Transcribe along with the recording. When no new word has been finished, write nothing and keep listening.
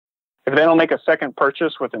if they don't make a second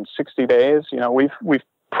purchase within 60 days, we've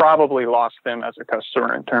probably lost them as a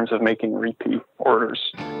customer in terms of making repeat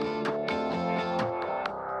orders.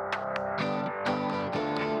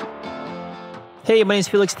 Hey, my name is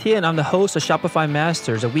Felix Tia, and I'm the host of Shopify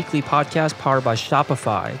Masters, a weekly podcast powered by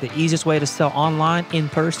Shopify, the easiest way to sell online, in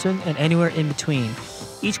person, and anywhere in between.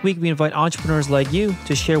 Each week, we invite entrepreneurs like you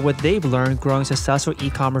to share what they've learned growing successful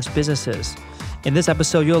e-commerce businesses. In this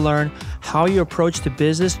episode, you'll learn how your approach to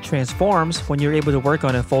business transforms when you're able to work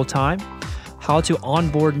on it full-time, how to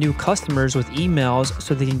onboard new customers with emails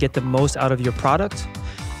so they can get the most out of your product,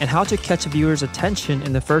 and how to catch a viewer's attention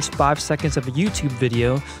in the first 5 seconds of a YouTube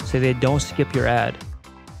video so they don't skip your ad.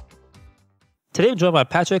 Today, I'm joined by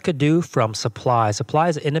Patrick Coddou from Supply. Supply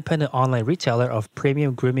is an independent online retailer of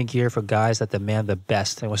premium grooming gear for guys that demand the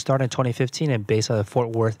best, and was started in 2015 and based out of Fort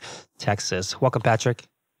Worth, Texas. Welcome, Patrick.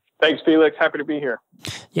 Thanks, Felix. Happy to be here.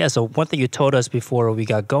 Yeah, so one thing you told us before we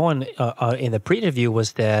got going in the pre-interview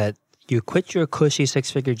was that you quit your cushy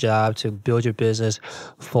six-figure job to build your business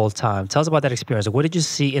full-time. Tell us about that experience. What did you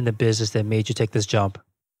see in the business that made you take this jump?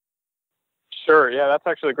 Sure. Yeah, that's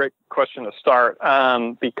actually a great question to start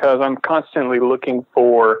because I'm constantly looking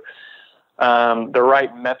for the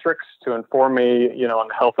right metrics to inform me, on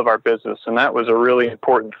the health of our business. And that was a really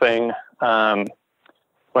important thing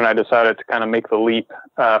when I decided to kind of make the leap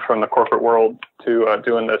from the corporate world to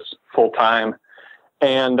doing this full-time.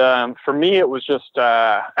 And for me, it was just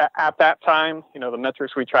at that time, the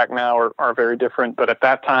metrics we track now are very different. But at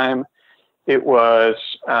that time, it was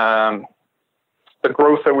the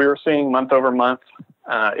growth that we were seeing month over month.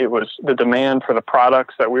 It was the demand for the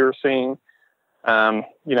products that we were seeing.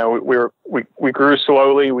 We grew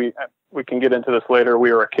slowly. We can get into this later.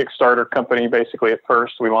 We were a Kickstarter company, basically. At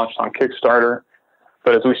first, we launched on Kickstarter.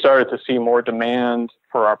 But as we started to see more demand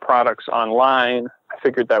for our products online, I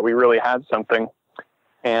figured that we really had something.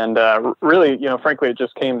 And really, frankly, it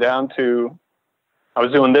just came down to I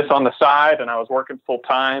was doing this on the side and I was working full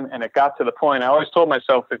time. And it got to the point, I always told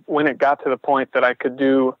myself that when it got to the point that I could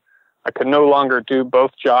no longer do both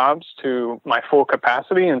jobs to my full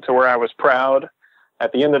capacity and to where I was proud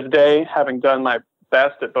at the end of the day, having done my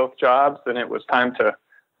best at both jobs, then it was time to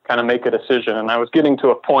kind of make a decision. And I was getting to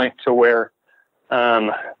a point to where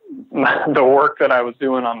the work that I was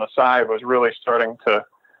doing on the side was really starting to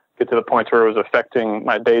get to the point where it was affecting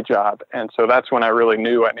my day job. And so that's when I really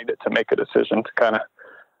knew I needed to make a decision to kind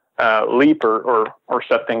of leap or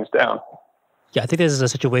shut things down. Yeah, I think this is a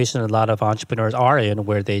situation a lot of entrepreneurs are in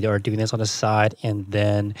where they are doing this on the side and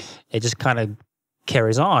then it just kind of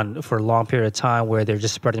carries on for a long period of time where they're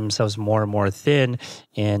just spreading themselves more and more thin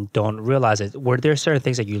and don't realize it. Were there certain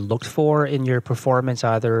things that you looked for in your performance,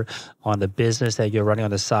 either on the business that you're running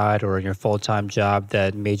on the side or in your full-time job,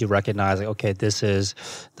 that made you recognize, like, okay, this is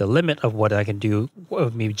the limit of what I can do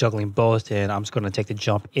of me juggling both, and I'm just going to take the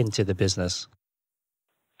jump into the business?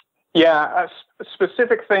 Yeah,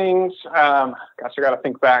 specific things. I got to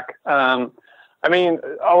think back.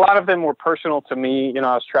 A lot of them were personal to me. I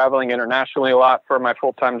was traveling internationally a lot for my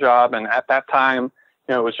full-time job. And at that time,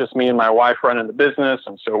 it was just me and my wife running the business.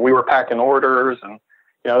 And so we were packing orders and,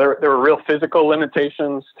 there were real physical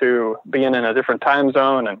limitations to being in a different time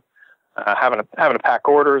zone and having to pack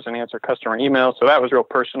orders and answer customer emails. So that was real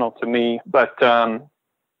personal to me. But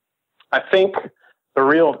I think the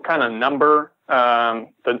real kind of number,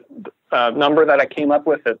 the number that I came up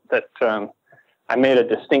with that I made a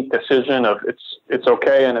distinct decision of it's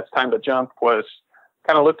okay and it's time to jump was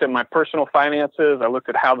kind of looked at my personal finances. I looked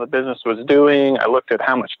at how the business was doing. I looked at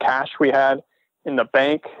how much cash we had in the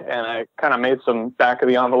bank, and I kind of made some back of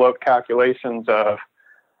the envelope calculations of,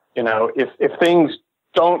 if things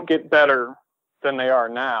don't get better than they are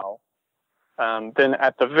now, then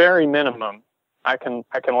at the very minimum, I can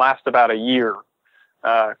last about a year,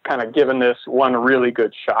 kind of giving this one really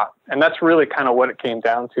good shot. And that's really kind of what it came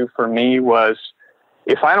down to for me was,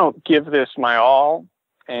 if I don't give this my all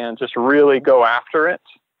and just really go after it,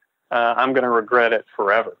 I'm going to regret it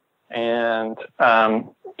forever. And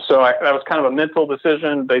so that was kind of a mental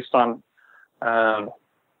decision based on,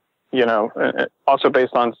 also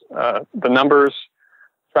based on the numbers,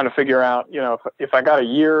 trying to figure out, if I got a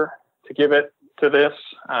year to give it to this,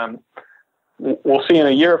 we'll see in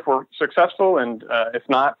a year if we're successful. And if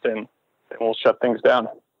not, then we'll shut things down.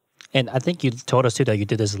 And I think you told us too that you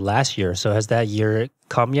did this last year. So has that year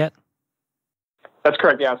come yet? That's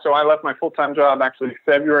correct. Yeah. So I left my full-time job actually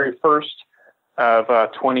February 1st of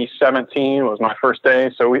 2017 was my first day.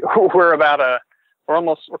 So we're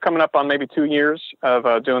coming up on maybe 2 years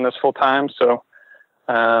of doing this full time. So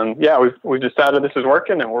we've decided this is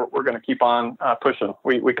working and we're going to keep on pushing.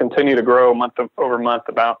 We continue to grow month over month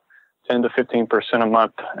about 10 to 15% a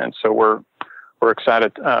month. And so we're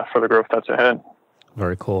excited for the growth that's ahead.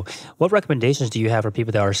 Very cool. What recommendations do you have for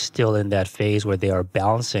people that are still in that phase where they are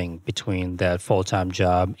balancing between that full-time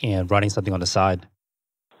job and running something on the side?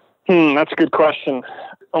 That's a good question.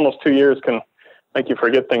 Almost 2 years can make you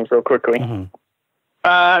forget things real quickly. Mm-hmm.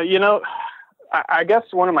 I guess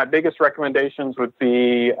one of my biggest recommendations would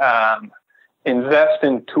be invest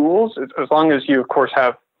in tools, as long as you, of course,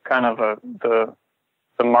 have kind of the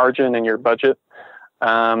margin in your budget.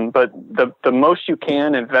 But the most you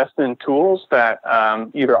can invest in tools that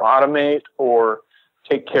either automate or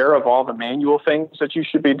take care of all the manual things that you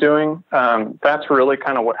should be doing. That's really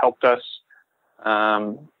kind of what helped us,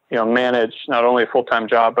 manage not only a full-time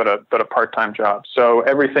job but a part-time job. So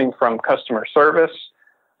everything from customer service.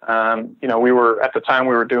 We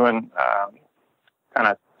were doing kind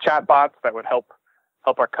of chatbots that would help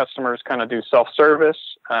our customers kind of do self-service,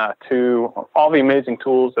 to all the amazing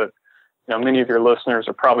tools that many of your listeners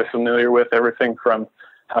are probably familiar with. Everything from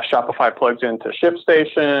how Shopify plugs into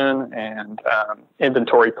ShipStation and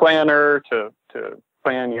Inventory Planner to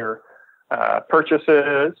plan your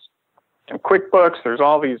purchases, and QuickBooks. There's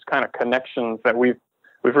all these kind of connections that we've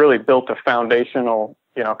really built a foundational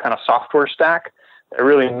kind of software stack that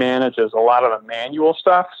really manages a lot of the manual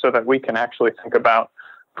stuff, so that we can actually think about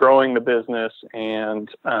growing the business and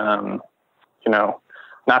not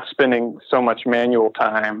spending so much manual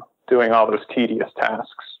time doing all those tedious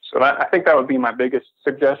tasks. So I think that would be my biggest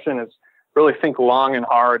suggestion, is really think long and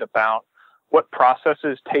hard about what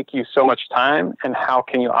processes take you so much time and how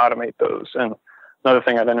can you automate those. And another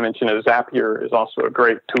thing I didn't mention is Zapier is also a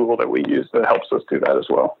great tool that we use that helps us do that as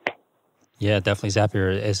well. Yeah, definitely.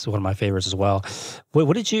 Zapier is one of my favorites as well. So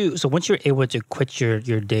once you're able to quit your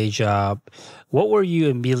day job, what were you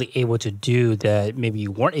immediately able to do that maybe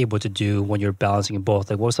you weren't able to do when you're balancing both?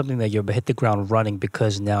 Like, what was something that you hit the ground running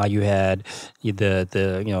because now you had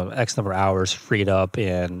the X number of hours freed up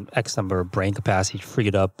and X number of brain capacity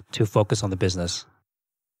freed up to focus on the business?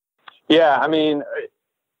 Yeah, I mean,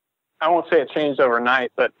 I won't say it changed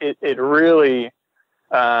overnight, but it really...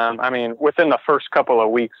 within the first couple of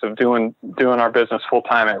weeks of doing our business full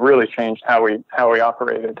time, it really changed how we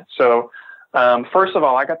operated. So, first of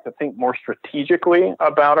all, I got to think more strategically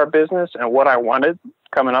about our business and what I wanted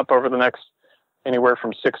coming up over the next anywhere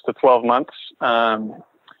from 6 to 12 months.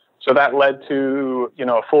 So that led to,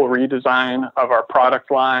 a full redesign of our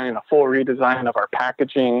product line, a full redesign of our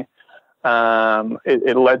packaging.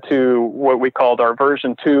 It led to what we called our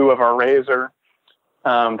version 2 of our razor.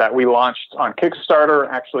 That we launched on Kickstarter,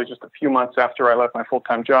 actually just a few months after I left my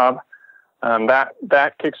full-time job.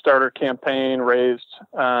 That Kickstarter campaign raised,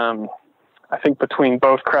 I think between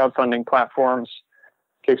both crowdfunding platforms,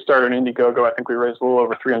 Kickstarter and Indiegogo, I think we raised a little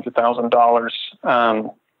over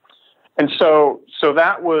 $300,000. And so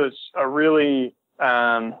that was a really,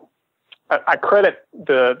 I credit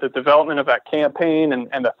the development of that campaign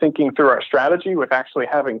and the thinking through our strategy with actually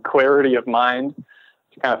having clarity of mind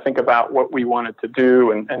to kind of think about what we wanted to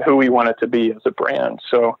do and who we wanted to be as a brand.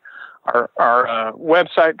 So our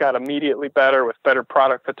website got immediately better with better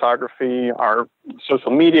product photography. Our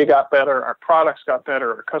social media got better. Our products got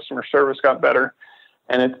better. Our customer service got better.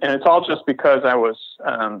 And it's all just because I was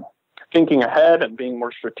thinking ahead and being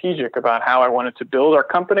more strategic about how I wanted to build our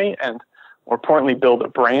company and, more importantly, build a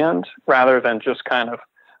brand rather than just kind of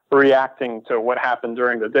reacting to what happened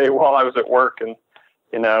during the day while I was at work and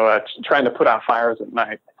trying to put out fires at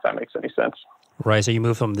night, if that makes any sense. Right. So you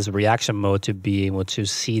move from this reaction mode to be able to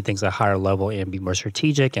see things at a higher level and be more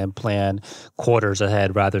strategic and plan quarters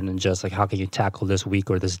ahead rather than just like, how can you tackle this week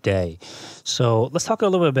or this day? So let's talk a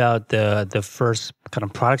little bit about the first kind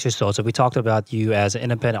of products you sold. So we talked about you as an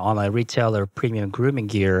independent online retailer, premium grooming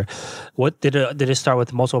gear. What did it start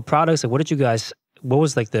with multiple products? And what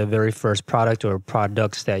was like the very first product or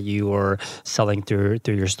products that you were selling through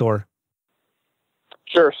your store?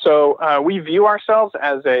 Sure. So we view ourselves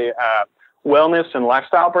as a wellness and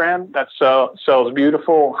lifestyle brand that sells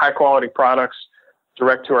beautiful, high-quality products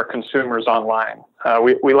direct to our consumers online.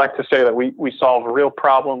 We like to say that we solve real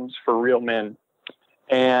problems for real men.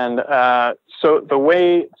 And so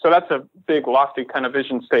that's a big, lofty kind of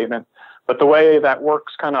vision statement. But the way that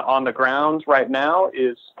works kind of on the ground right now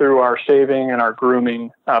is through our shaving and our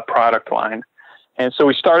grooming product line. And so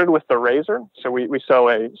we started with the razor. So we sell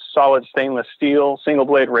a solid stainless steel single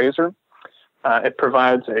blade razor. It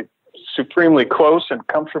provides a supremely close and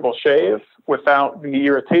comfortable shave without the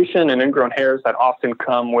irritation and ingrown hairs that often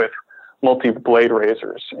come with multi-blade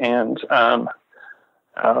razors. And a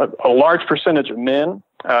large percentage of men,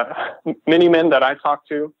 many men that I talk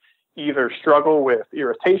to, either struggle with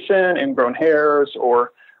irritation, ingrown hairs,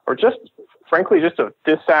 or or just frankly just a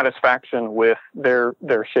dissatisfaction with their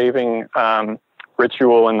shaving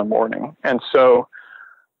ritual in the morning. And so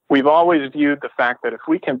we've always viewed the fact that if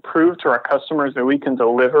we can prove to our customers that we can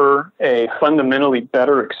deliver a fundamentally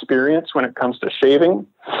better experience when it comes to shaving,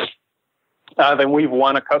 then we've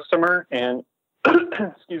won a customer, and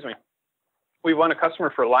excuse me, we've won a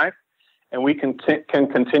customer for life, and we can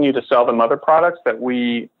continue to sell them other products that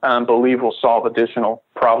we believe will solve additional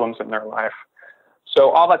problems in their life.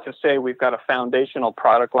 So all that to say, we've got a foundational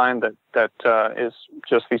product line that is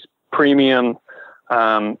just these premium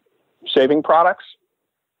shaving products,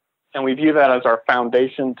 and we view that as our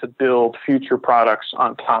foundation to build future products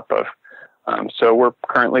on top of. So we're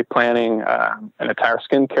currently planning an entire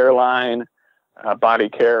skincare line, body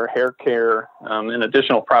care, hair care, and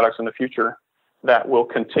additional products in the future that will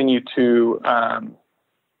continue to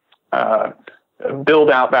build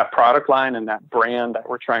out that product line and that brand that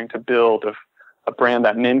we're trying to build, of a brand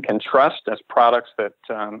that men can trust as products that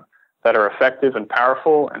are effective and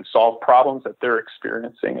powerful and solve problems that they're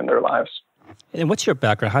experiencing in their lives. And what's your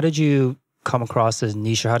background? How did you come across this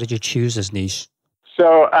niche, or how did you choose this niche?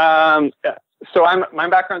 So, my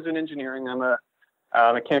background's in engineering. I'm a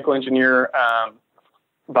mechanical engineer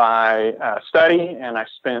by study, and I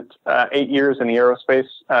spent 8 years in the aerospace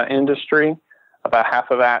industry. About half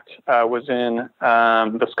of that was in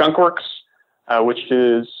the Skunk Works, which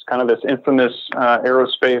is kind of this infamous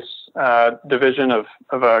aerospace division of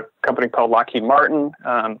a company called Lockheed Martin.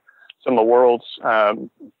 Some of the world's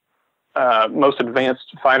most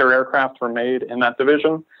advanced fighter aircraft were made in that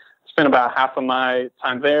division. Spent about half of my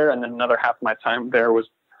time there, and then another half of my time there was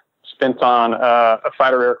spent on a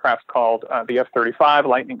fighter aircraft called the F-35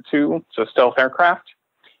 Lightning II. It's a stealth aircraft.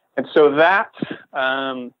 And so that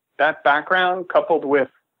background, coupled with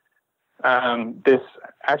this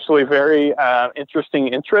actually very interesting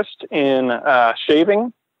interest in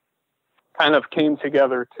shaving, kind of came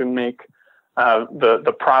together to make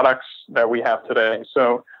the products that we have today.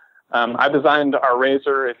 So I designed our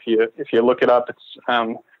razor. If you look it up,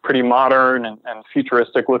 it's pretty modern and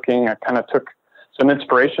futuristic looking. I kind of took some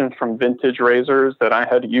inspiration from vintage razors that I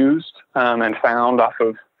had used and found off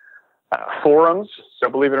of forums. So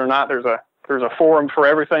believe it or not, there's a forum for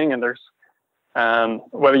everything, and there's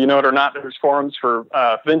whether you know it or not, there's forums for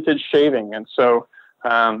vintage shaving. And so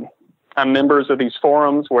I'm members of these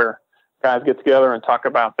forums where guys get together and talk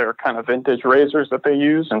about their kind of vintage razors that they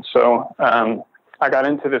use. And so I got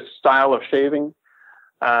into this style of shaving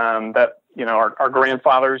that, you know, our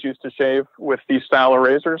grandfathers used to shave with these style of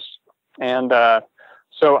razors. And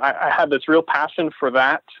so I had this real passion for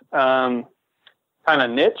that kind of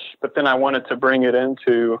niche, but then I wanted to bring it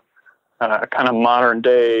into a kind of modern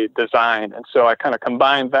day design. And so I kind of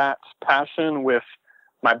combined that passion with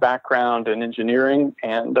my background in engineering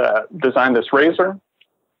and designed this razor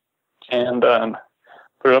and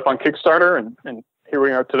put it up on Kickstarter. And here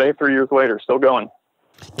we are today, 3 years later, still going.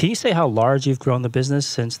 Can you say how large you've grown the business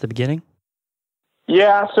since the beginning?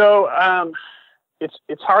 Yeah, so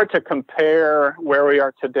it's hard to compare where we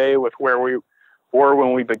are today with where we were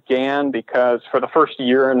when we began, because for the first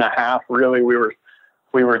year and a half, really, we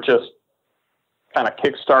were just kind of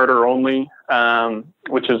Kickstarter only,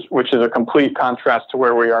 which is a complete contrast to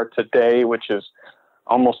where we are today, which is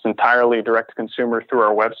almost entirely direct to consumer through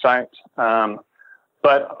our website.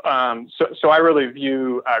 So I really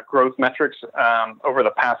view growth metrics over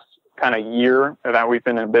the past kind of year that we've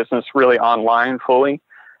been in business really online fully.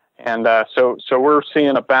 And so we're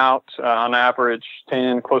seeing about, on average,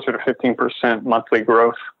 10, closer to 15% monthly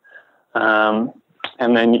growth.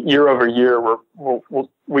 And then year over year,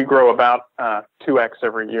 we grow about 2x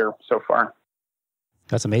every year so far.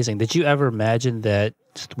 That's amazing. Did you ever imagine that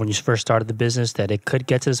when you first started the business that it could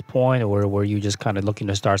get to this point, or were you just kind of looking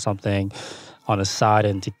to start something on the side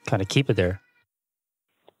and to kind of keep it there?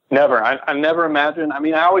 Never. I never imagined. I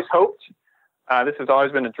mean, I always hoped. This has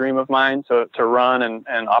always been a dream of mine to run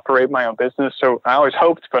and operate my own business. So I always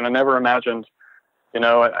hoped, but I never imagined. You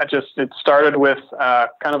know, it started with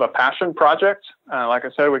kind of a passion project. Like I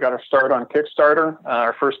said, we got our start on Kickstarter.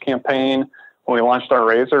 Our first campaign, when we launched our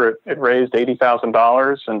razor, it raised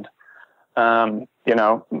 $80,000. And, you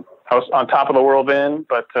know, I was on top of the world then,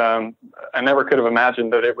 but I never could have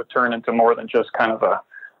imagined that it would turn into more than just kind of a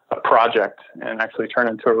project and actually turn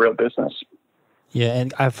into a real business. Yeah,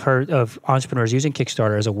 and I've heard of entrepreneurs using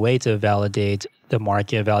Kickstarter as a way to validate the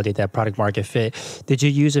market, validate that product market fit. Did you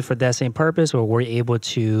use it for that same purpose, or were you able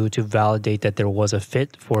to validate that there was a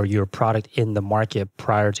fit for your product in the market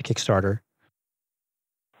prior to Kickstarter?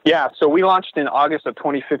 Yeah, so we launched in August of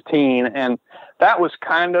 2015, and that was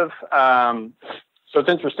kind of So it's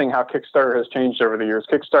interesting how Kickstarter has changed over the years.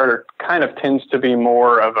 Kickstarter kind of tends to be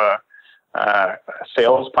more of a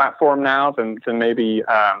sales platform now than maybe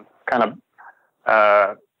kind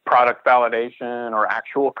of product validation or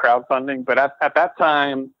actual crowdfunding. But at that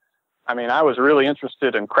time, I mean, I was really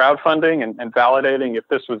interested in crowdfunding and validating if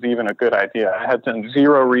this was even a good idea. I had done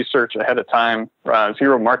zero research ahead of time,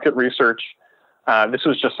 zero market research. This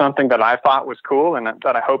was just something that I thought was cool and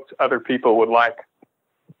that I hoped other people would like.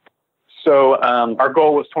 So our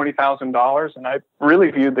goal was $20,000, and I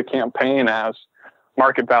really viewed the campaign as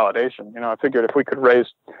market validation. I figured if we could raise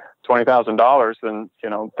 $20,000, then,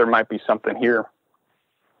 there might be something here.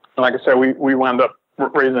 And like I said, we wound up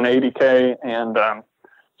raising $80K, and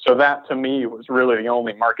so that to me was really the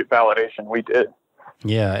only market validation we did.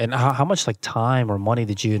 Yeah, and how much time or money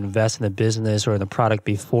did you invest in the business or in the product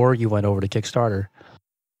before you went over to Kickstarter?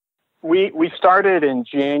 We started in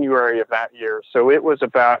January of that year, so it was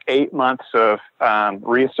about 8 months of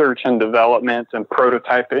research and development and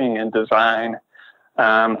prototyping and design,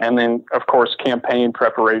 and then, of course, campaign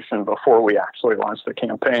preparation before we actually launched the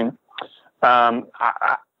campaign.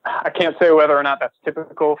 I can't say whether or not that's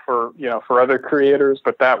typical for other creators,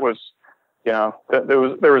 but that was, there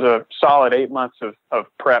was a solid 8 months of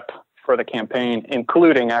prep for the campaign,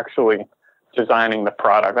 including actually designing the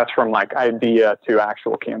product. That's from idea to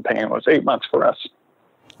actual campaign was 8 months for us.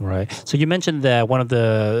 Right. So you mentioned that one of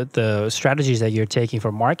the strategies that you're taking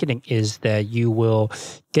for marketing is that you will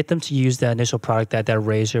get them to use that initial product, that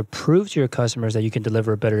razor, prove to your customers that you can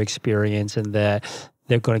deliver a better experience and that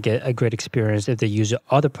they're going to get a great experience if they use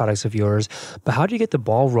other products of yours. But how do you get the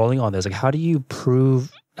ball rolling on this? How do you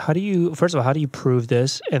prove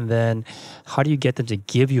this? And then how do you get them to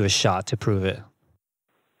give you a shot to prove it?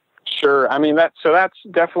 Sure. I mean, that's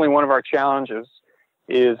definitely one of our challenges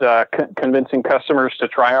is convincing customers to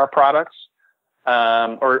try our products,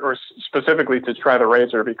 or specifically to try the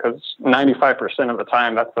razor, because 95% of the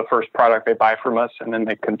time that's the first product they buy from us, and then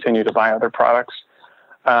they continue to buy other products.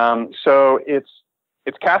 So it's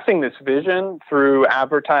casting this vision through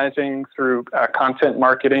advertising, through content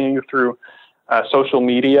marketing, through social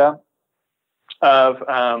media of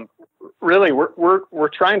really, we're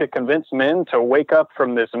trying to convince men to wake up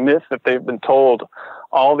from this myth that they've been told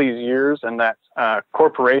all these years, and that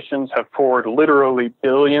corporations have poured literally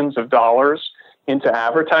billions of dollars into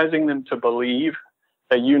advertising them to believe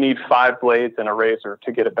that you need 5 blades and a razor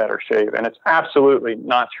to get a better shave. And it's absolutely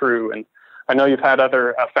not true. And I know you've had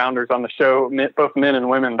other founders on the show, both men and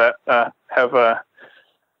women, that have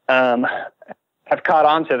caught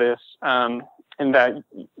on to this. In that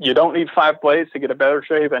you don't need 5 blades to get a better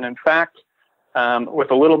shave. And in fact, with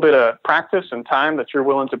a little bit of practice and time that you're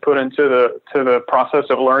willing to put into the process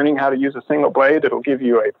of learning how to use a single blade, it'll give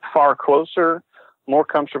you a far closer, more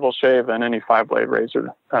comfortable shave than any 5-blade razor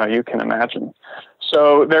you can imagine.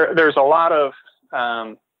 So there's a lot of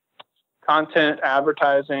content,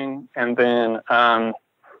 advertising, and then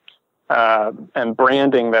and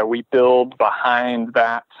branding that we build behind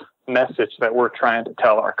that message that we're trying to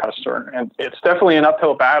tell our customer. And it's definitely an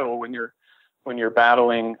uphill battle when you're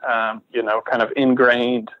battling, kind of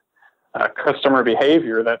ingrained customer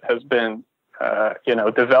behavior that has been,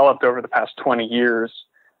 developed over the past 20 years,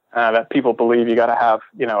 that people believe you got to have,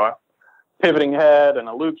 a pivoting head and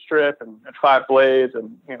a loop strip and 5 blades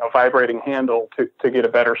and, vibrating handle to get a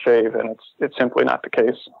better shave. And it's simply not the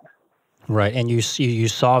case. Right. And you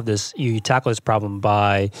solve this, you tackle this problem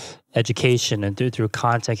by education and through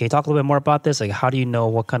content. Can you talk a little bit more about this? How do you know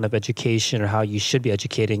what kind of education or how you should be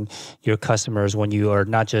educating your customers when you are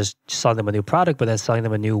not just selling them a new product, but then selling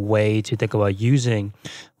them a new way to think about using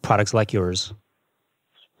products like yours?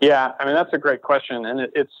 Yeah, I mean, that's a great question. And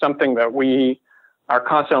it's something that we are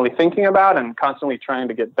constantly thinking about and constantly trying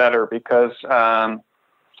to get better because,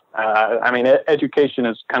 education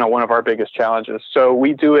is kind of one of our biggest challenges. So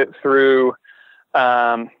we do it through,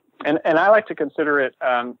 and I like to consider it,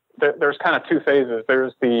 there's kind of 2 phases.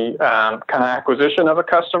 There's the kind of acquisition of a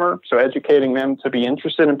customer, so educating them to be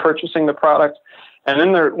interested in purchasing the product. And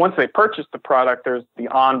then once they purchase the product, there's the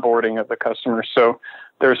onboarding of the customer. So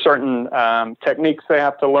there's certain techniques they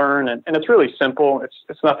have to learn, and it's really simple.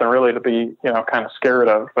 It's nothing really to be, kind of scared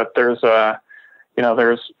of, but there's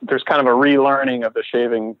there's kind of a relearning of the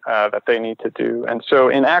shaving that they need to do. And so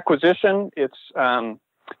in acquisition, it's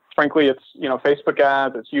frankly, it's Facebook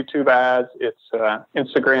ads, it's YouTube ads, it's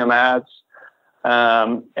Instagram ads,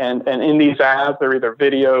 and in these ads, they're either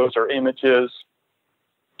videos or images.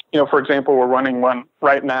 For example, we're running one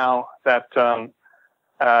right now that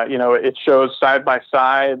it shows side by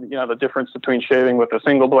side, the difference between shaving with a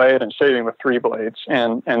single blade and shaving with 3 blades,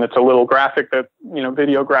 and it's a little graphic that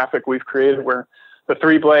video graphic we've created where the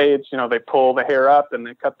 3 blades, they pull the hair up and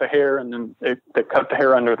they cut the hair, and then they cut the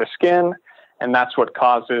hair under the skin, and that's what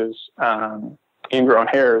causes ingrown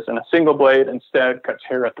hairs. And a single blade instead cuts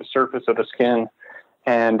hair at the surface of the skin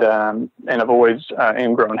and avoids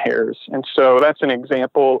ingrown hairs. And so that's an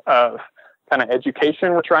example of kind of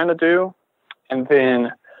education we're trying to do. And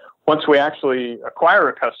then once we actually acquire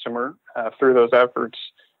a customer through those efforts,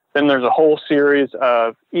 then there's a whole series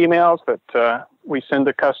of emails that we send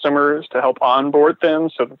to customers to help onboard them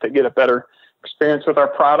so that they get a better experience with our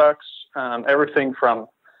products. Everything from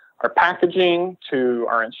our packaging to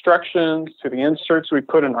our instructions to the inserts we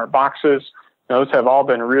put in our boxes. Those have all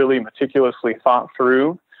been really meticulously thought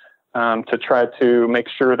through to try to make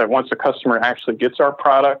sure that once a customer actually gets our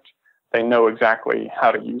product, they know exactly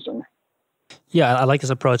how to use them. Yeah, I like this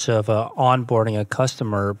approach of onboarding a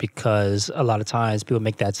customer, because a lot of times people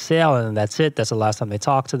make that sale and that's it. That's the last time they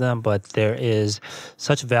talk to them. But there is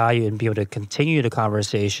such value in being able to continue the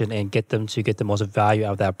conversation and get them to get the most value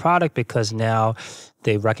out of that product, because now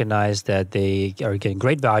they recognize that they are getting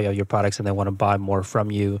great value out of your products and they want to buy more from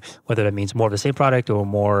you, whether that means more of the same product or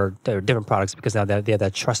more different products, because now they have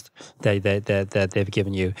that trust that they've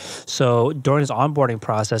given you. So during this onboarding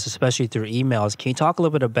process, especially through emails, can you talk a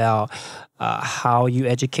little bit about how you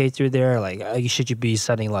educate through there? Like, should you be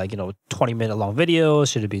sending 20-minute long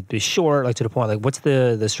videos? Should it be short, like to the point? Like, what's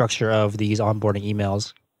the structure of these onboarding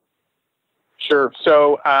emails? Sure.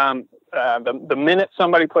 So the minute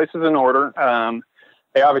somebody places an order,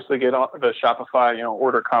 they obviously get the Shopify,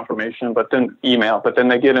 order confirmation, but then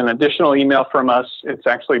they get an additional email from us. It's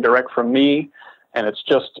actually direct from me, and it's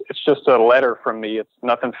just a letter from me. It's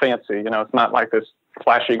nothing fancy. It's not like this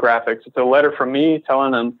flashy graphics. It's a letter from me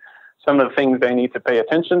telling them some of the things they need to pay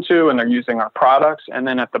attention to when they're using our products. And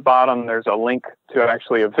then at the bottom, there's a link to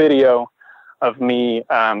actually a video of me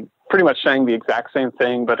pretty much saying the exact same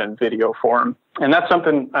thing, but in video form. And that's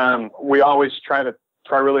something we always try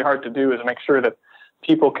really hard to do, is make sure that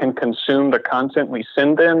people can consume the content we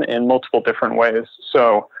send them in multiple different ways.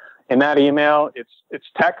 So in that email, it's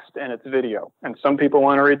text and it's video. And some people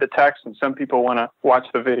want to read the text and some people want to watch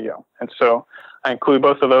the video. And so I include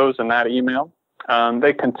both of those in that email.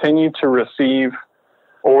 They continue to receive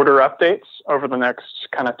order updates over the next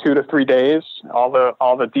kind of 2 to 3 days, all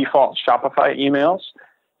the default Shopify emails.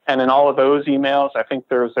 And in all of those emails, I think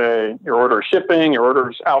there's your order is shipping, your order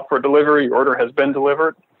is out for delivery, your order has been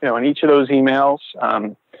delivered. In each of those emails,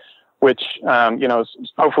 which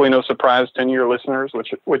is hopefully no surprise to any of your listeners,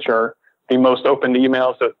 which are the most opened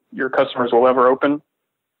emails that your customers will ever open.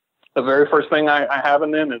 The very first thing I have in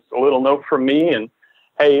them is a little note from me, and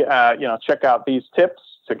hey, check out these tips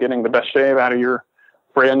to getting the best shave out of your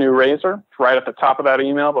brand new razor. It's right at the top of that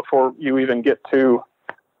email before you even get to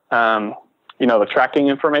the tracking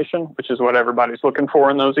information, which is what everybody's looking for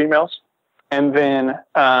in those emails. And then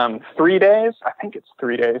 3 days, I think it's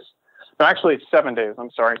 3 days. No, actually it's 7 days.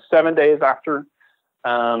 I'm sorry. 7 days after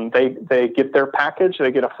they get their package,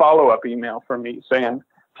 they get a follow-up email from me saying,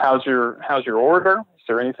 how's your order? Is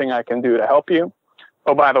there anything I can do to help you?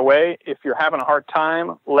 Oh, by the way, if you're having a hard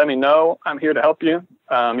time, let me know. I'm here to help you.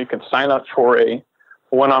 You can sign up for a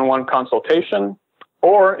one-on-one consultation.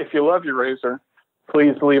 Or if you love your razor,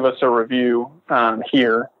 please leave us a review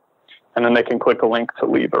here. And then they can click a link to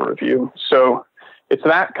leave a review. So it's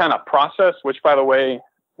that kind of process, which, by the way,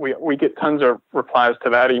 we get tons of replies to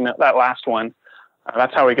that email, that last one.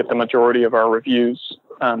 That's how we get the majority of our reviews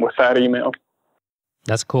with that email.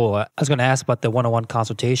 That's cool. I was going to ask about the one-on-one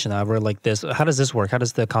consultation. I really like this. How does this work? How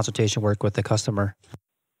does the consultation work with the customer?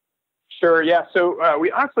 Sure. Yeah. So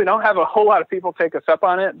we honestly don't have a whole lot of people take us up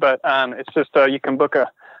on it, but it's just you can book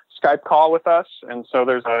a Skype call with us, and so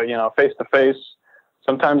there's a face-to-face.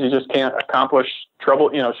 Sometimes you just can't accomplish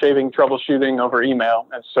shaving troubleshooting over email,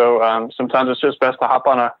 and so sometimes it's just best to hop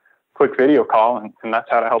on a quick video call, and that's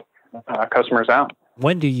how to help customers out.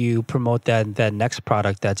 When do you promote that next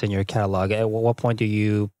product that's in your catalog? At what point do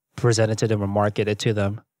you present it to them or market it to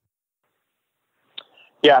them?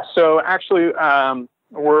 Yeah, so actually,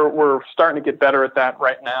 we're starting to get better at that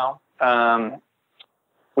right now.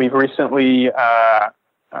 We've recently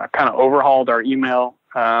kind of overhauled our email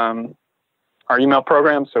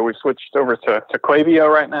program, so we've switched over to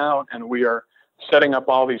Klaviyo right now, and we are setting up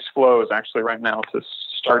all these flows actually right now to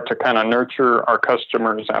start to kind of nurture our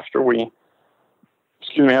customers after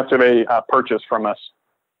they purchase from us.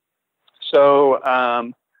 So,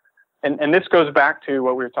 and this goes back to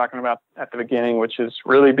what we were talking about at the beginning, which is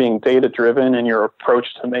really being data-driven in your approach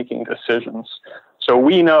to making decisions. So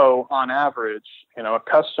we know on average, a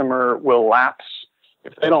customer will lapse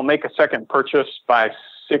if they don't make a second purchase by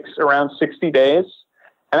around 60 days.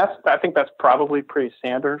 And I think that's probably pretty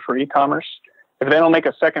standard for e-commerce. if they don't make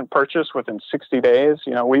a second purchase within 60 days,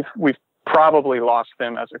 we've probably lost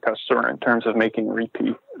them as a customer in terms of making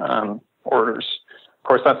repeat orders. Of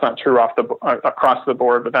course, that's not true across the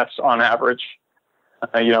board, but that's on average.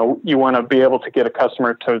 You want to be able to get a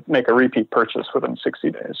customer to make a repeat purchase within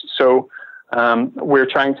 60 days. So we're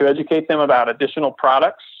trying to educate them about additional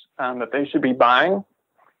products that they should be buying,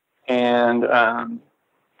 and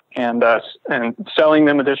selling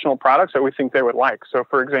them additional products that we think they would like. So,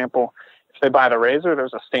 for example, if they buy the razor,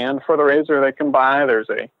 there's a stand for the razor they can buy. There's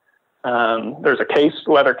a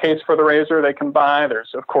leather case for the razor they can buy.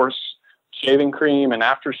 There's, of course, shaving cream and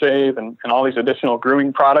aftershave and all these additional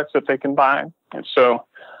grooming products that they can buy. And so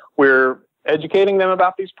we're educating them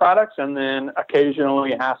about these products and then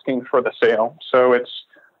occasionally asking for the sale. So it's,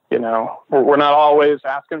 we're not always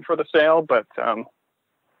asking for the sale, but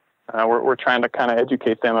we're trying to kind of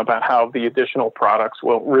educate them about how the additional products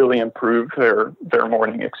will really improve their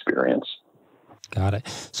morning experience. Got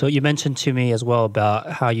it. So you mentioned to me as well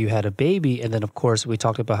about how you had a baby, and then of course we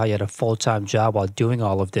talked about how you had a full-time job while doing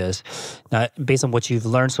all of this. Now, based on what you've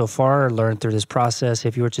learned so far, learned through this process,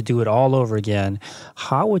 if you were to do it all over again,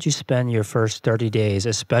 how would you spend your first 30 days,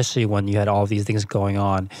 especially when you had all these things going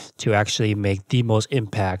on, to actually make the most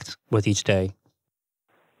impact with each day?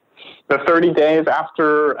 The 30 days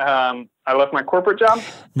after I left my corporate job?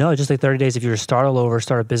 No, just like 30 days. If you were to start all over,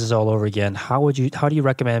 start a business all over again, how do you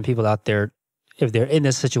recommend people out there, if they're in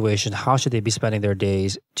this situation, how should they be spending their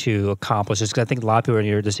days to accomplish this? Because I think a lot of people are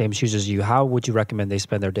in the same shoes as you. How would you recommend they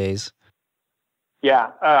spend their days? Yeah,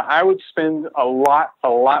 I would spend a lot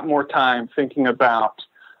more time thinking about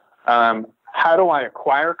how do I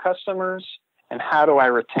acquire customers and how do I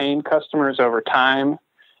retain customers over time,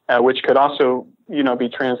 which could also, be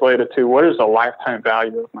translated to what is the lifetime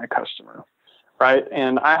value of my customer, right?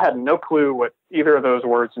 And I had no clue what either of those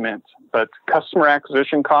words meant, but customer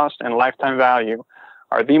acquisition cost and lifetime value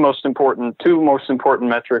are the two most important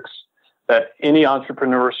metrics that any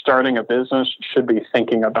entrepreneur starting a business should be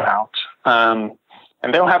thinking about. And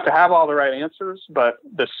they don't have to have all the right answers, but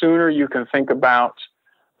the sooner you can think about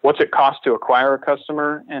what's it cost to acquire a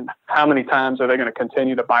customer and how many times are they going to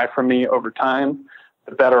continue to buy from me over time,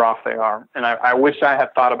 the better off they are. And I wish I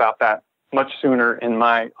had thought about that much sooner in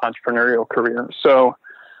my entrepreneurial career. So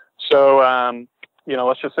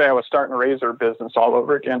let's just say I was starting a razor business all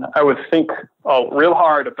over again. I would think real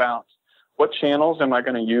hard about what channels am I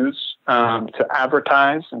going to use to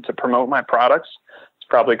advertise and to promote my products. It's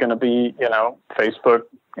probably going to be, Facebook,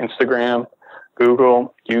 Instagram,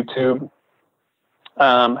 Google, YouTube.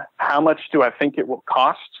 How much do I think it will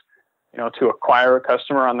cost, to acquire a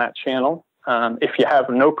customer on that channel? If you have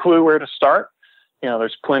no clue where to start,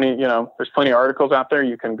 there's plenty of articles out there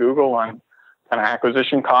you can Google on kind of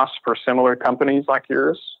acquisition costs for similar companies like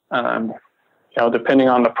yours. Depending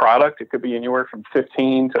on the product, it could be anywhere from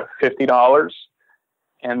 $15 to $50.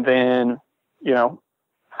 And then,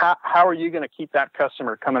 how are you going to keep that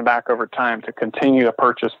customer coming back over time to continue to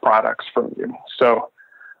purchase products from you? So,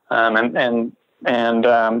 and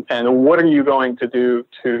what are you going to do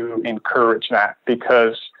to encourage that?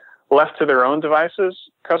 Because left to their own devices,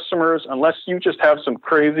 customers, unless you just have some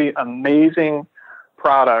crazy, amazing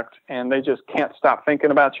product and they just can't stop thinking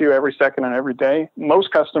about you every second and every day,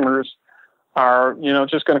 most customers are,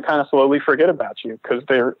 just going to kind of slowly forget about you because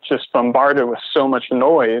they're just bombarded with so much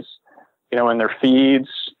noise, in their feeds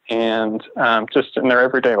and just in their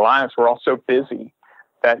everyday lives. We're all so busy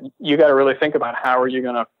that you got to really think about how are you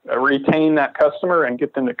going to retain that customer and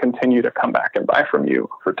get them to continue to come back and buy from you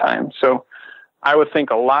over time. So I would think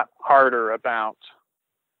a lot harder about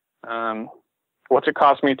what's it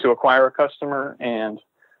cost me to acquire a customer and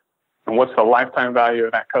what's the lifetime value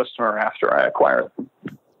of that customer after I acquire them.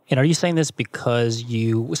 And are you saying this because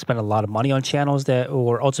you spent a lot of money on channels that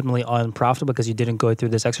were ultimately unprofitable because you didn't go through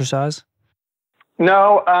this exercise?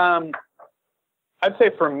 No, I'd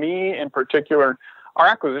say for me in particular, our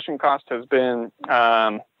acquisition cost has been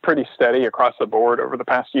pretty steady across the board over the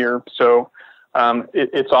past year. So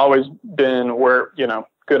it's always been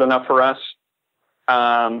good enough for us.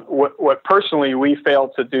 What personally we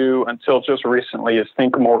failed to do until just recently is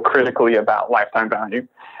think more critically about lifetime value.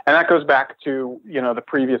 And that goes back to, the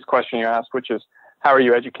previous question you asked, which is how are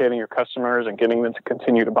you educating your customers and getting them to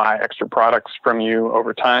continue to buy extra products from you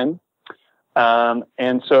over time?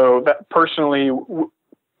 And so that personally,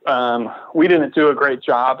 we didn't do a great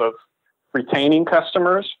job of retaining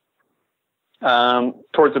customers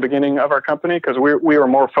towards the beginning of our company because we were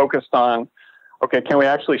more focused on, okay, can we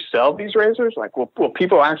actually sell these razors? Like, will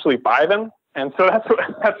people actually buy them? And so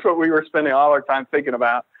that's what we were spending all our time thinking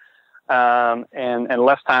about, and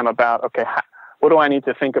less time about, okay, what do I need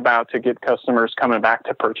to think about to get customers coming back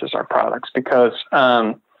to purchase our products? Because,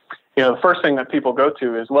 the first thing that people go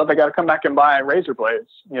to is, well, they got to come back and buy razor blades,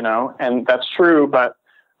 and that's true. But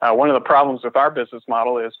one of the problems with our business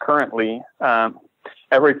model is currently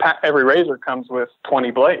every razor comes with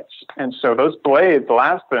 20 blades. And so those blades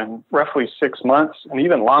last them roughly 6 months and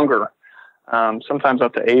even longer, sometimes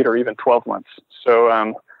up to 8 or even 12 months.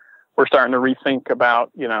 So we're starting to rethink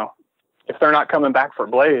about, if they're not coming back for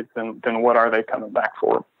blades, then what are they coming back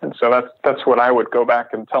for? And so that's what I would go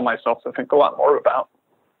back and tell myself to think a lot more about.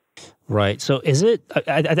 Right. So is it,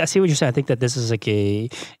 I see what you're saying. I think that this is like a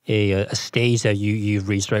stage that you've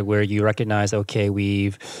reached, right, where you recognize, okay,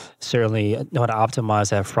 we've certainly know how to optimize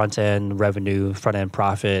that front-end revenue, front-end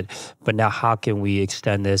profit, but now how can we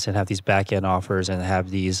extend this and have these back-end offers and have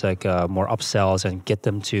these like more upsells and get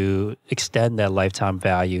them to extend that lifetime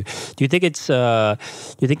value? Do you think do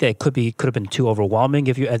you think that it could have been too overwhelming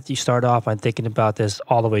if you start off on thinking about this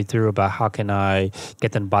all the way through about how can I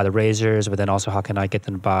get them to buy the razors, but then also how can I get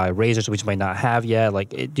them to buy razors which might not have yet? Like,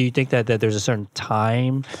 do you think that there's a certain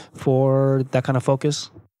time for that kind of focus?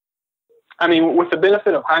 I mean, with the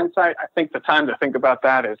benefit of hindsight, I think the time to think about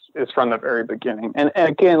that is from the very beginning. And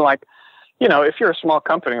again, like, if you're a small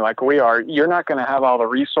company like we are, you're not going to have all the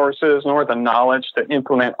resources nor the knowledge to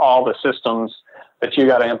implement all the systems that you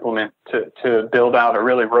got to implement to build out a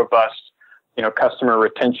really robust, customer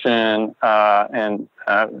retention and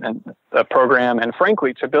a program, and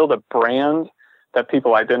frankly, to build a brand that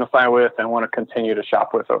people identify with and want to continue to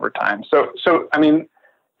shop with over time. So I mean,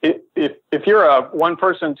 if you're a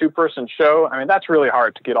 1-person, 2-person show, I mean, that's really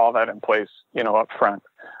hard to get all that in place, up front.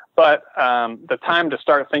 But the time to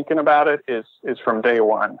start thinking about it is from day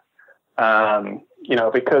one.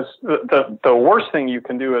 Because the worst thing you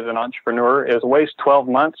can do as an entrepreneur is waste 12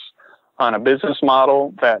 months on a business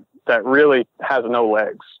model that really has no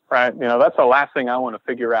legs, right? That's the last thing I want to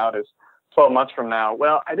figure out is 12 months from now,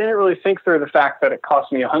 well, I didn't really think through the fact that it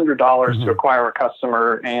cost me $100 to acquire a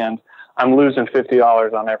customer and I'm losing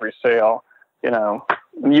 $50 on every sale.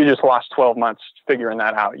 You just lost 12 months figuring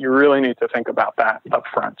that out. You really need to think about that up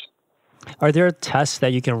front. Are there tests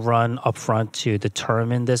that you can run up front to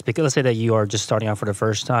determine this? Because let's say that you are just starting out for the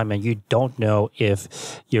first time and you don't know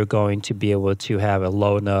if you're going to be able to have a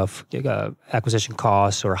low enough acquisition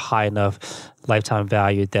cost or high enough lifetime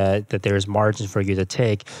value that there's margin for you to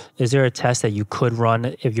take. Is there a test that you could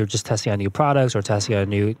run if you're just testing out new products or testing out a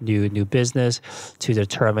new business to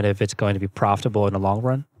determine if it's going to be profitable in the long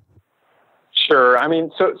run? Sure. I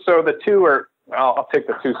mean, so the two are, I'll take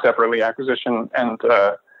the two separately, acquisition and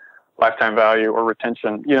lifetime value or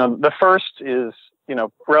retention. The first is,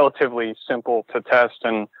 relatively simple to test.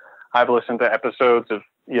 And I've listened to episodes of,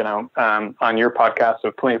 on your podcast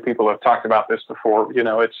of plenty of people have talked about this before.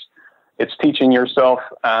 It's teaching yourself,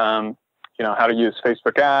 how to use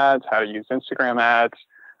Facebook ads, how to use Instagram ads.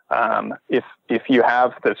 If you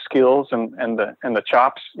have the skills and the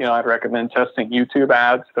chops, I'd recommend testing YouTube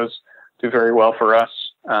ads. Those do very well for us.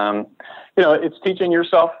 It's teaching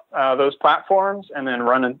yourself those platforms and then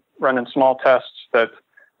running small tests that,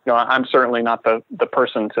 I'm certainly not the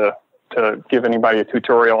person to give anybody a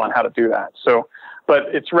tutorial on how to do that. So,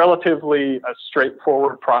 but it's relatively a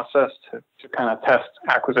straightforward process to kind of test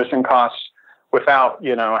acquisition costs without,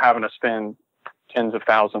 having to spend tens of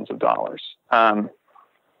thousands of dollars. So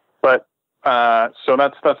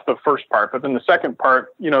that's the first part. But then the second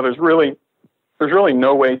part, there's really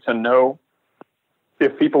no way to know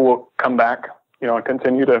if people will come back, and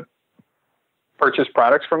continue to purchase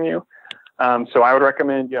products from you. So I would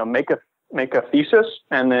recommend, make a thesis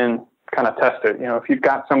and then kind of test it. If you've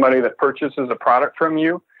got somebody that purchases a product from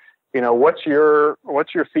you, what's your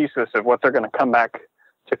thesis of what they're going to come back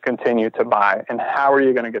to continue to buy, and how are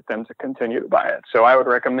you going to get them to continue to buy it? So I would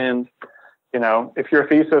recommend, if your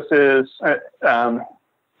thesis is,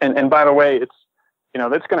 and by the way, it's,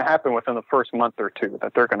 that's going to happen within the first month or two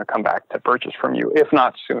that they're going to come back to purchase from you, if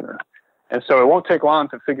not sooner. And so it won't take long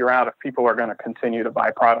to figure out if people are going to continue to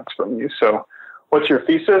buy products from you. So what's your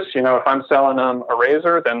thesis? If I'm selling them a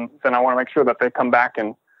razor, then I want to make sure that they come back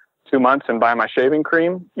in 2 months and buy my shaving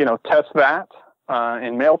cream. Test that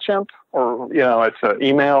in MailChimp, or, it's an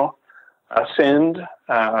email send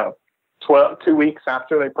 2 weeks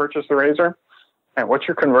after they purchase the razor. And what's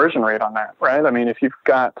your conversion rate on that, right? I mean, if you've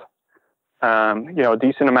got a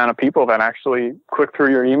decent amount of people that actually click through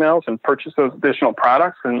your emails and purchase those additional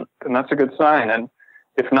products, and that's a good sign. And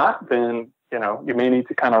if not, then, you may need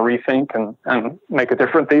to kind of rethink and make a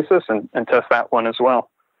different thesis and test that one as well.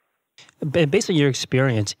 Based on your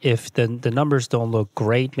experience, if the numbers don't look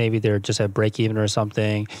great, maybe they're just at break even or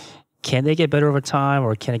something, can they get better over time,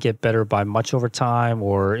 or can it get better by much over time?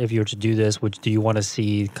 Or if you were to do this, do you want to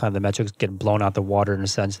see kind of the metrics get blown out the water in the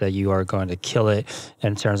sense that you are going to kill it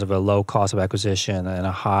in terms of a low cost of acquisition and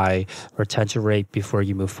a high retention rate before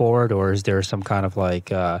you move forward? Or is there some kind of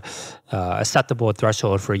like acceptable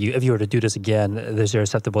threshold for you? If you were to do this again, is there a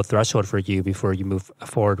acceptable threshold for you before you move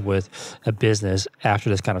forward with a business after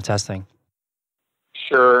this kind of testing?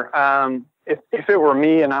 Sure. If it were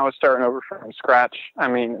me and I was starting over from scratch, I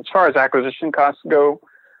mean, as far as acquisition costs go,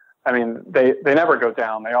 I mean, they never go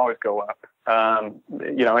down. They always go up.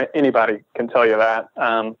 Anybody can tell you that.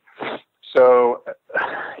 So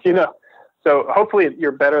hopefully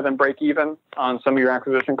you're better than break even on some of your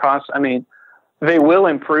acquisition costs. I mean, they will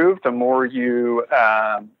improve the more the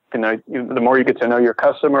more you get to know your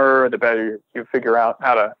customer, the better you figure out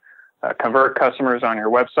how to convert customers on your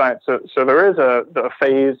website. So there is a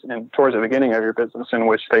phase towards the beginning of your business in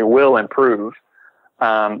which they will improve.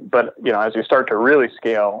 But as you start to really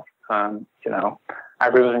scale,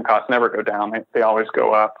 acquisition costs never go down. They always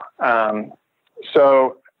go up. I don't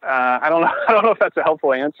know. I don't know if that's a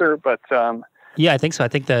helpful answer, but yeah, I think so. I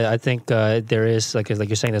think there is, like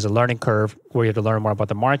you're saying, there's a learning curve where you have to learn more about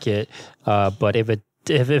the market. But if it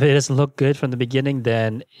doesn't look good from the beginning,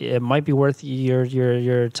 then it might be worth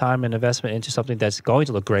your time and investment into something that's going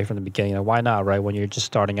to look great from the beginning. And why not, right? When you're just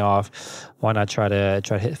starting off, why not try to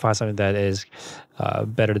find something that is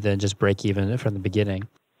better than just break even from the beginning?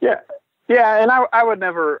 Yeah, and I would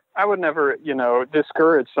never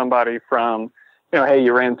discourage somebody from, hey,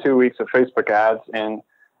 you ran 2 weeks of Facebook ads and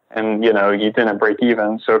you didn't break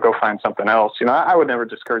even, so go find something else. I would never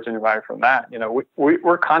discourage anybody from that.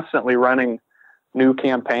 We're constantly running new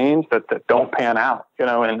campaigns that don't pan out,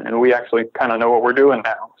 and we actually kind of know what we're doing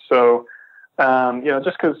now. So,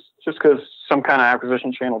 just because some kind of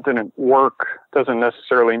acquisition channel didn't work doesn't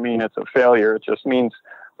necessarily mean it's a failure. It just means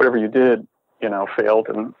whatever you did, failed,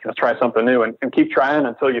 and try something new and keep trying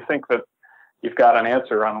until you think that you've got an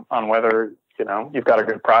answer on whether, you've got a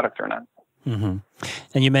good product or not. Mm-hmm.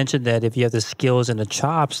 And you mentioned that if you have the skills and the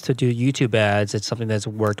chops to do YouTube ads, it's something that's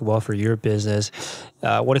worked well for your business.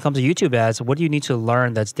 When it comes to YouTube ads, what do you need to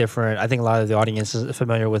learn that's different? I think a lot of the audience is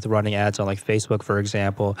familiar with running ads on like Facebook, for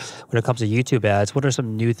example. When it comes to YouTube ads, what are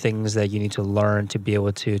some new things that you need to learn to be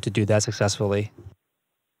able to do that successfully?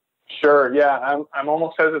 Sure. Yeah, I'm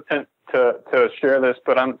almost hesitant to share this,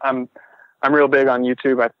 but I'm real big on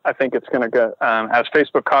YouTube. I think it's going to go, as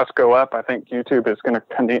Facebook costs go up, I think YouTube is going to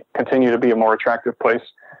continue to be a more attractive place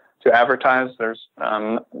to advertise. There's,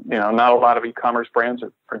 not a lot of e-commerce brands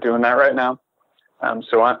are doing that right now.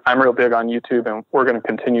 So I'm real big on YouTube, and we're going to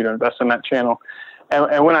continue to invest in that channel.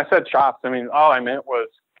 And when I said chops, I mean, all I meant was,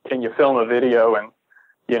 can you film a video and,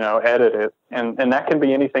 edit it? And that can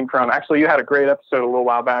be anything from, actually, you had a great episode a little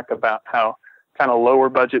while back about how kind of lower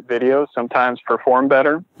budget videos sometimes perform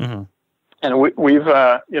better. Mm-hmm. And we've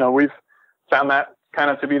found that kind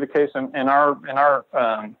of to be the case in our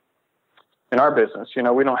business.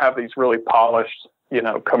 We don't have these really polished,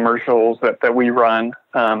 commercials that we run.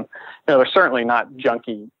 They're certainly not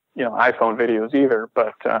junky, iPhone videos either.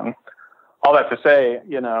 But all that to say,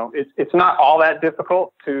 it's not all that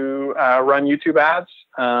difficult to run YouTube ads.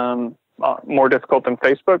 More difficult than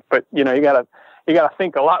Facebook, but you gotta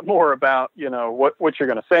think a lot more about what you're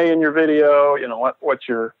going to say in your video.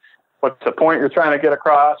 What's the point you're trying to get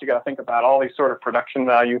across? You got to think about all these sort of production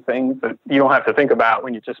value things that you don't have to think about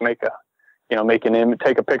when you just make an image,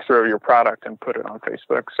 take a picture of your product and put it on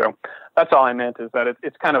Facebook. So that's all I meant, is that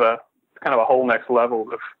it's kind of a whole next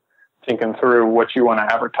level of thinking through what you want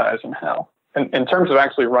to advertise and how. And in terms of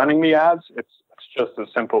actually running the ads, it's just as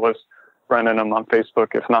simple as running them on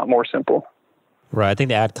Facebook, if not more simple. Right. I think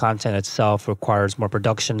the ad content itself requires more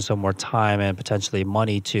production, so more time and potentially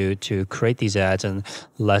money to create these ads, and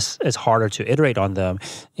it's harder to iterate on them.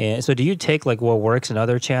 And so do you take like what works in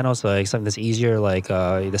other channels, like something that's easier, like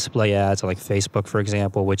display ads, like Facebook, for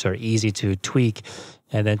example, which are easy to tweak,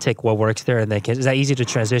 and then take what works there, and then is that easy to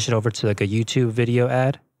transition over to like a YouTube video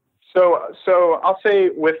ad? So I'll say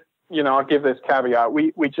I'll give this caveat.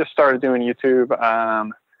 We just started doing YouTube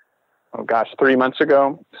 3 months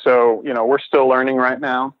ago. So, we're still learning right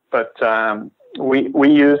now, but we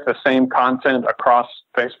use the same content across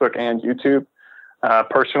Facebook and YouTube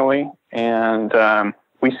personally, and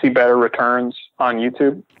we see better returns on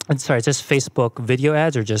YouTube. And sorry, is this Facebook video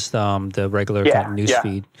ads or just the regular kind of news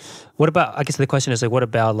feed? What about, I guess the question is like, what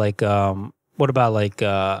about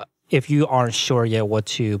if you aren't sure yet what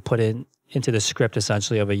to put into the script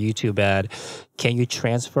essentially of a YouTube ad, can you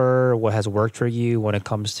transfer what has worked for you when it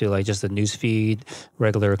comes to like just the news feed,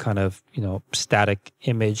 regular kind of, static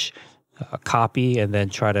image copy and then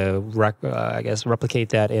try to, replicate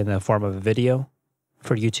that in the form of a video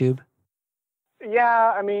for YouTube?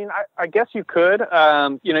 Yeah, I mean, I guess you could.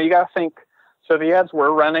 You got to think. So the ads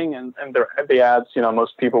we're running, and the ads,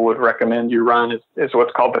 most people would recommend you run is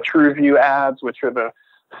what's called the True View ads, which are the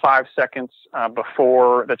 5 seconds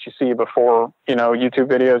before that you see before, YouTube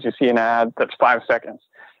videos. You see an ad that's 5 seconds,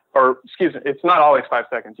 or excuse me, it's not always 5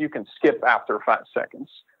 seconds. You can skip after 5 seconds.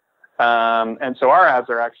 And so our ads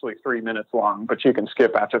are actually 3 minutes long, but you can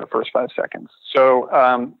skip after the first 5 seconds. So,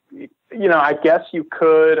 I guess you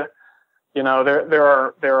could. There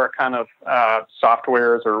are kind of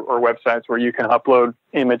softwares or websites where you can upload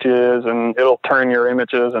images and it'll turn your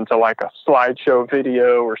images into like a slideshow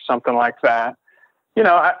video or something like that.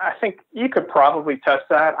 I think you could probably test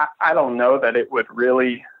that. I don't know that it would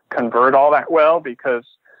really convert all that well because,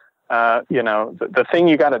 the thing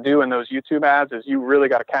you got to do in those YouTube ads is you really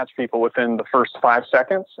got to catch people within the first 5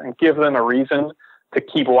 seconds and give them a reason to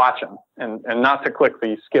keep watching and not to click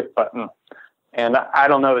the skip button. And I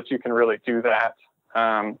don't know that you can really do that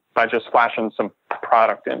by just flashing some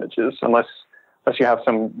product images unless you have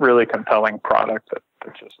some really compelling product that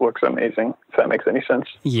just looks amazing, if that makes any sense.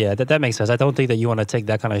 Yeah, that makes sense. I don't think that you want to take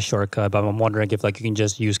that kind of shortcut, but I'm wondering if you can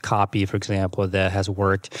just use copy, for example, that has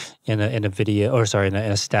worked in a video, or sorry, in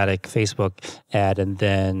a static Facebook ad, and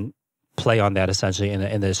then play on that essentially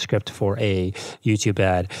in the script for a YouTube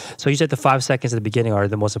ad. So you said the 5 seconds at the beginning are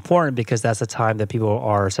the most important because that's the time that people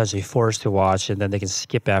are essentially forced to watch, and then they can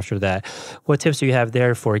skip after that. What tips do you have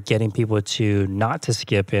there for getting people to not to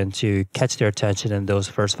skip and to catch their attention in those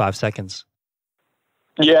first 5 seconds?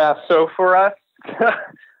 Yeah. So for us,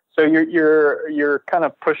 so you're kind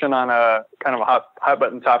of pushing on a kind of a hot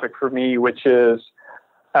button topic for me, which is,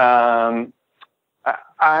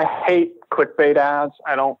 I hate clickbait ads.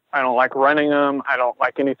 I don't like running them. I don't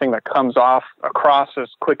like anything that comes across as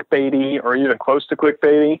clickbaity or even close to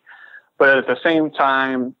clickbaity. But at the same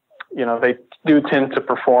time, they do tend to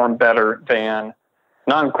perform better than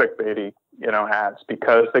non-clickbaity, ads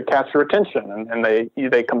because they catch your attention and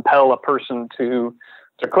they compel a person to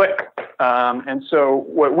click. And so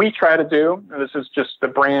what we try to do, and this is just the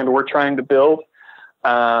brand we're trying to build,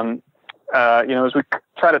 is we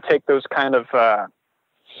try to take those kind of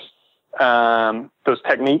those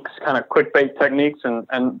techniques, kind of clickbait techniques,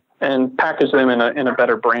 and package them in a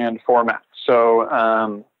better brand format. So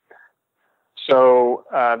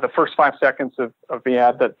the first 5 seconds of the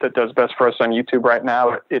ad that does best for us on YouTube right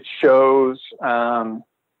now, it shows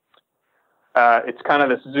it's kind of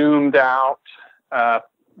this zoomed out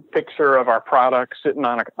picture of our product sitting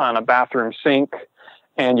on a bathroom sink.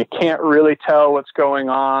 And you can't really tell what's going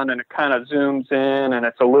on, and it kind of zooms in, and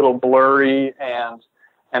it's a little blurry, and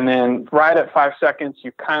then right at 5 seconds,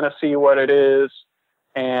 you kind of see what it is.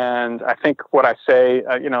 And I think what I say,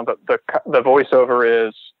 the voiceover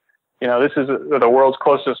is, this is the world's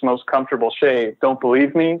closest, most comfortable shave. Don't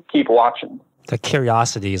believe me? Keep watching. The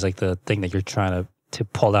curiosity is like the thing that you're trying to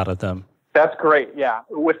pull out of them. That's great. Yeah,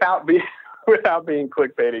 without being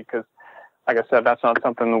clickbaity, because, like I said, that's not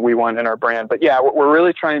something that we want in our brand. But yeah, we're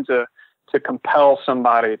really trying to compel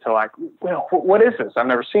somebody to like, what is this? I've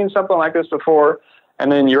never seen something like this before.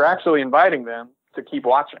 And then you're actually inviting them to keep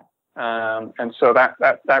watching. And so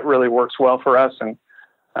that really works well for us. And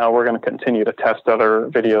we're going to continue to test other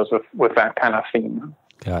videos with that kind of theme.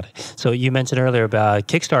 Got it. So you mentioned earlier about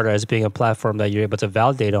Kickstarter as being a platform that you're able to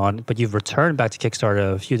validate on, but you've returned back to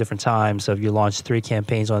Kickstarter a few different times. So you launched 3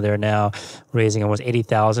 campaigns on there now, raising almost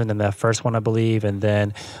 $80,000 in that first one, I believe, and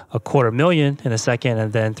then $250,000 in the second,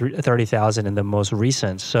 and then $30,000 in the most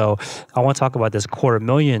recent. So I want to talk about this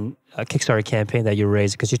 $250,000 Kickstarter campaign that you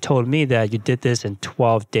raised, because you told me that you did this in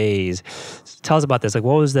 12 days. Tell us about this. Like,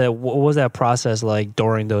 what was that process like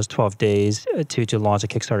during those 12 days to launch a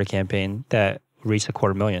Kickstarter campaign that reached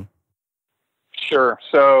 $250,000? Sure.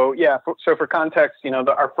 So yeah. So for context,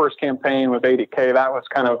 our first campaign was $80K. That was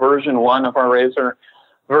kind of version 1 of our raiser.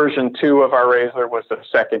 Version 2 of our raiser was the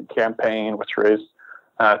second campaign, which raised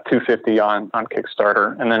 $250 on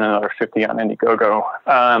Kickstarter, and then another $50 on Indiegogo.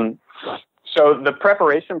 So the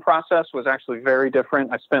preparation process was actually very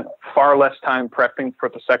different. I spent far less time prepping for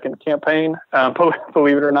the second campaign,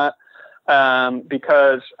 believe it or not.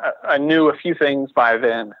 Because I knew a few things by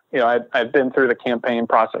then. I'd been through the campaign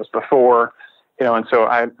process before, and so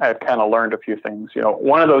I had kind of learned a few things.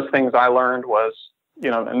 One of those things I learned was,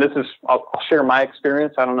 and this is, I'll share my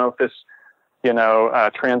experience. I don't know if this,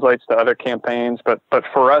 translates to other campaigns, but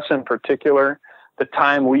for us in particular, the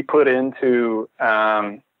time we put into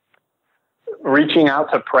reaching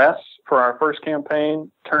out to press for our first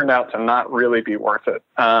campaign turned out to not really be worth it.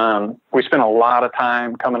 We spent a lot of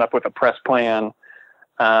time coming up with a press plan,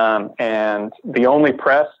 And the only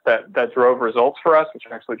press that drove results for us, which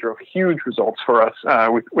actually drove huge results for us,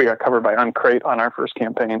 we got covered by Uncrate on our first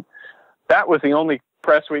campaign. That was the only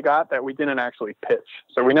press we got that we didn't actually pitch.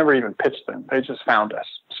 So we never even pitched them. They just found us.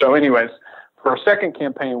 So anyways, for our second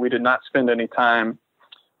campaign, we did not spend any time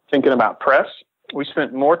thinking about press. We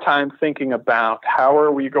spent more time thinking about how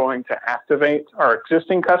are we going to activate our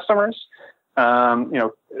existing customers,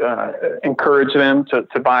 encourage them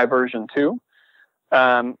to buy version 2.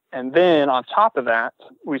 And then on top of that,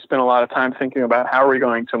 we spent a lot of time thinking about how are we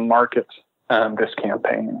going to market this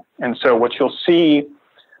campaign. And so what you'll see,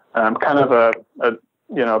 kind of a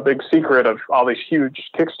big secret of all these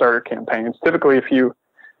huge Kickstarter campaigns. Typically, if you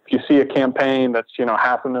see a campaign that's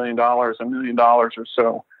 $500,000, $1 million or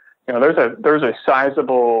so, there's a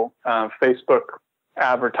sizable Facebook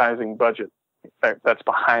advertising budget that's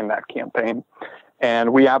behind that campaign.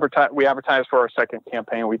 And we advertised for our second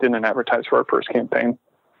campaign. We didn't advertise for our first campaign.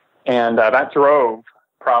 And that drove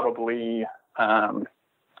probably, I'm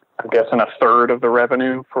guessing, a third of the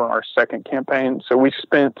revenue for our second campaign. So we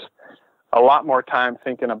spent a lot more time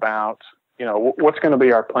thinking about, what's going to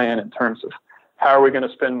be our plan in terms of how are we going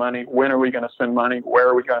to spend money? When are we going to spend money? Where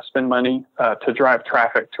are we going to spend money to drive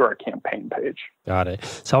traffic to our campaign page? Got it.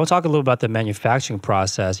 So I want to talk a little about the manufacturing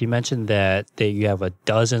process. You mentioned that you have a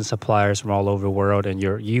dozen suppliers from all over the world, and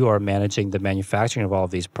you are managing the manufacturing of all of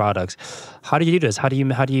these products. How do you do this? How do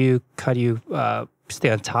you stay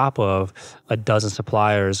on top of a dozen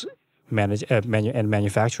suppliers and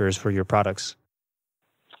manufacturers for your products?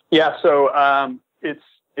 Yeah, so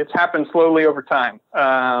it's happened slowly over time.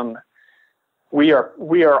 We are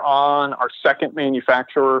on our second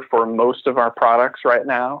manufacturer for most of our products right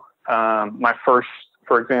now.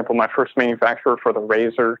 For example, my first manufacturer for the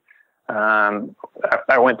razor,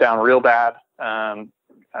 I went down real bad.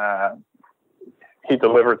 He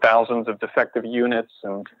delivered thousands of defective units,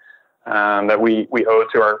 and that we owed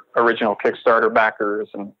to our original Kickstarter backers.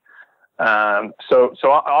 And so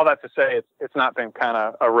all that to say, it's not been kind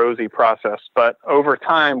of a rosy process, but over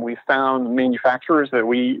time we found manufacturers that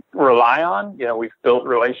we rely on. We've built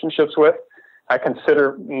relationships with. I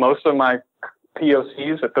consider most of my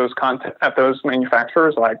POCs at those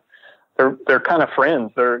manufacturers like they're kind of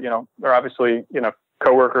friends. They're obviously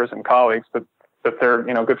coworkers and colleagues, but they're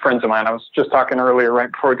good friends of mine. I was just talking earlier,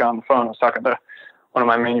 right before we got on the phone. I was talking to one of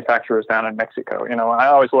my manufacturers down in Mexico. I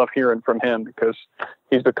always love hearing from him because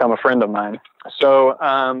he's become a friend of mine. So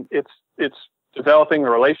it's developing a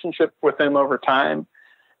relationship with him over time,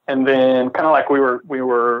 and then kind of like we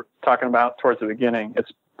were talking about towards the beginning,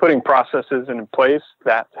 it's putting processes in place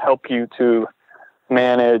that help you to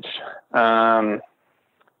manage the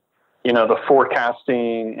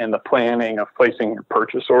forecasting and the planning of placing your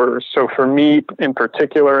purchase orders. So for me in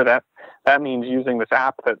particular, that means using this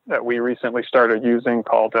app that we recently started using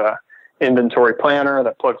called Inventory Planner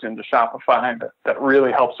that plugs into Shopify that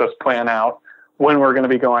really helps us plan out when we're going to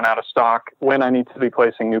be going out of stock, when I need to be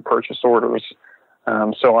placing new purchase orders,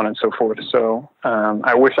 so on and so forth. So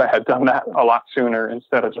I wish I had done that a lot sooner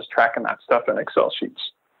instead of just tracking that stuff in Excel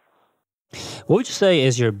sheets. What would you say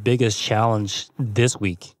is your biggest challenge this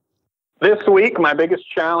week? This week, my biggest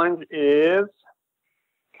challenge is,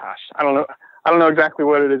 I don't know exactly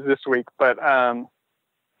what it is this week, but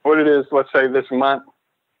what it is, let's say this month,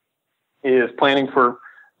 is planning for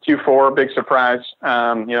Q4, big surprise.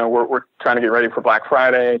 We're trying to get ready for Black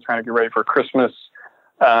Friday, trying to get ready for Christmas.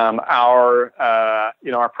 Our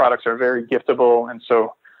products are very giftable, and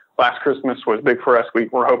so last Christmas was big for us.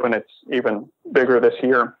 We're hoping it's even bigger this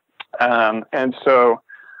year. And so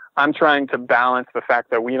I'm trying to balance the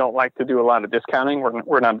fact that we don't like to do a lot of discounting.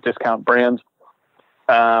 We're not a discount brand.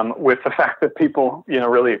 With the fact that people,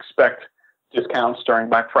 really expect discounts during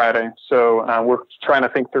Black Friday. So we're trying to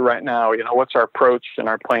think through right now, what's our approach and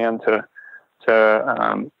our plan to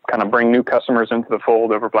kind of bring new customers into the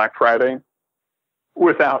fold over Black Friday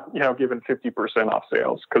without, giving 50% off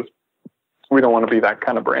sales, because we don't want to be that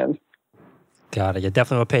kind of brand. Got it. You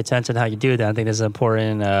definitely will pay attention to how you do that. I think this is an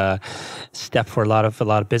important step for a lot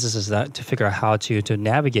of businesses to figure out how to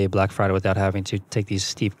navigate Black Friday without having to take these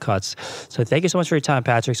steep cuts. So thank you so much for your time,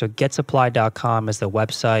 Patrick. So getsupply.com is the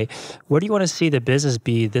website. Where do you want to see the business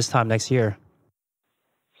be this time next year?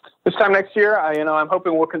 This time next year, I'm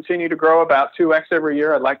hoping we'll continue to grow about 2x every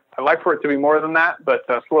year. I'd like for it to be more than that, but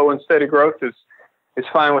slow and steady growth is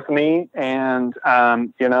fine with me. And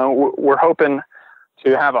we're hoping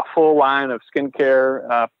to have a full line of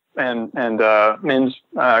skincare and men's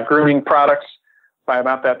grooming products by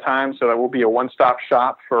about that time, so that will be a one-stop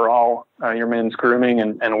shop for all your men's grooming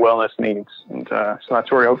and wellness needs. And so that's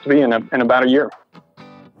where we hope to be in about a year.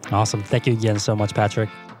 Awesome. Thank you again so much, Patrick.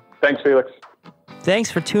 Thanks, Felix.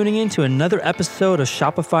 Thanks for tuning in to another episode of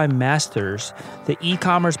Shopify Masters, the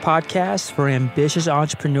e-commerce podcast for ambitious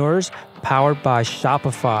entrepreneurs powered by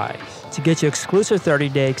Shopify. To get your exclusive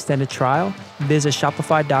 30-day extended trial, visit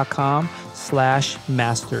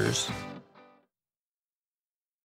shopify.com/masters.